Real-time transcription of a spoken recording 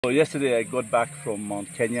So yesterday I got back from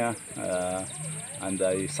Mount Kenya and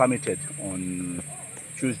I summited on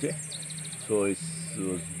Tuesday. So it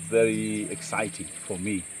was very exciting for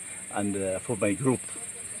me and for my group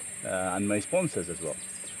and my sponsors as well.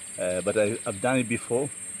 But I've done it before.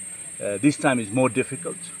 This time is more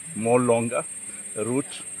difficult, more longer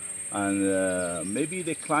route, and maybe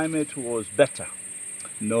the climate was better.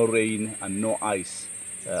 No rain and no ice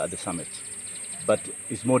at the summit. But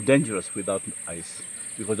it's more dangerous without ice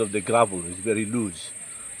because of the gravel. It's very loose,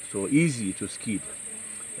 so easy to skid.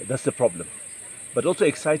 That's the problem. But also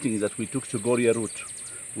exciting is that we took Chogoria route,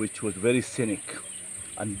 which was very scenic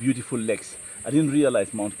and beautiful lakes. I didn't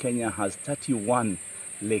realize Mount Kenya has 31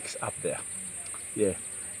 lakes up there. Yeah,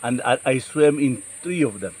 and I swam in 3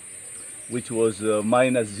 of them, which was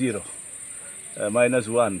 -0,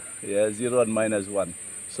 -1. Yeah, 0 and -1.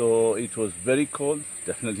 So it was very cold,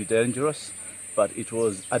 definitely dangerous, but it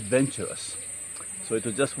was adventurous. So it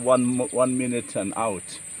was just one minute and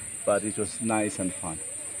out, but it was nice and fun.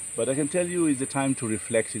 But I can tell you, it's a time to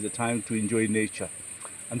reflect, it's a time to enjoy nature.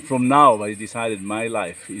 And from now, I decided my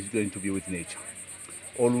life is going to be with nature.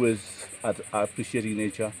 Always appreciating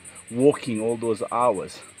nature, walking all those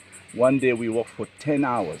hours. One day we walked for 10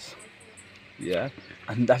 hours, yeah,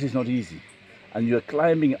 and that is not easy. And you're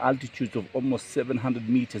climbing altitudes of almost 700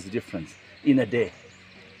 meters difference in a day.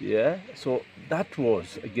 Yeah, so that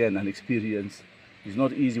was again an experience. It's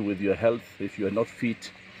not easy with your health if you are not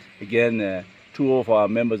fit. Again, 2 of our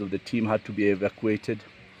members of the team had to be evacuated,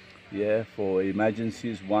 yeah, for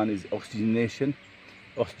emergencies. One is oxygenation.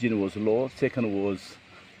 Oxygen was low. Second was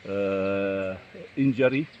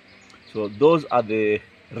injury. So those are the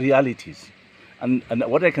realities. And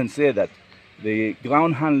what I can say that the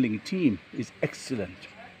ground handling team is excellent.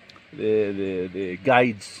 The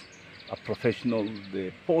guides are professional.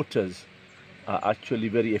 The porters are actually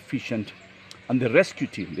very efficient. And the rescue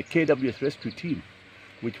team, the KWS rescue team,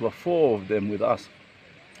 which were 4 of them with us,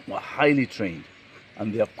 were highly trained.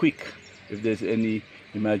 And they are quick if there's any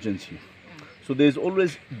emergency. So there's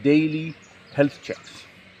always daily health checks,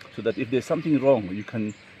 so that if there's something wrong, you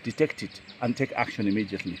can detect it and take action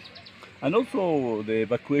immediately. And also the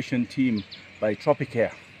evacuation team by Tropic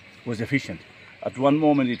Air was efficient. At one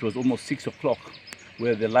moment it was almost 6 o'clock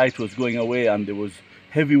where the light was going away and there was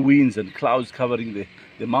heavy winds and clouds covering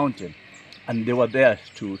the mountain. And they were there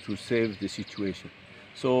to save the situation.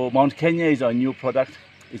 So Mount Kenya is our new product.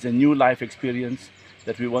 It's a new life experience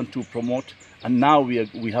that we want to promote. And now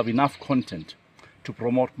we have enough content to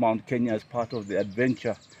promote Mount Kenya as part of the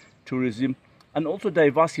adventure tourism and also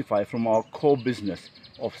diversify from our core business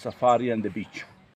of safari and the beach.